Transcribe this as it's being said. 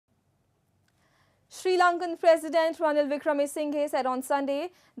Sri Lankan President Ranil Wickremesinghe said on Sunday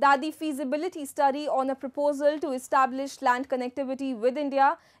that the feasibility study on a proposal to establish land connectivity with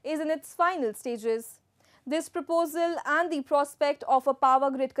India is in its final stages. This proposal and the prospect of a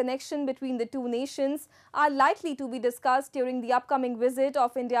power grid connection between the two nations are likely to be discussed during the upcoming visit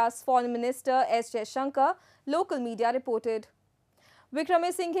of India's Foreign Minister S. Jaishankar, local media reported.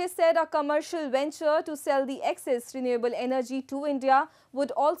 Wickremesinghe said a commercial venture to sell the excess renewable energy to India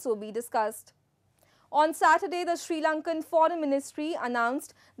would also be discussed. On Saturday, the Sri Lankan Foreign Ministry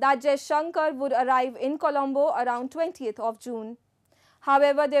announced that Jaishankar would arrive in Colombo around 20th of June.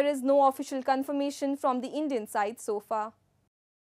 However, there is no official confirmation from the Indian side so far.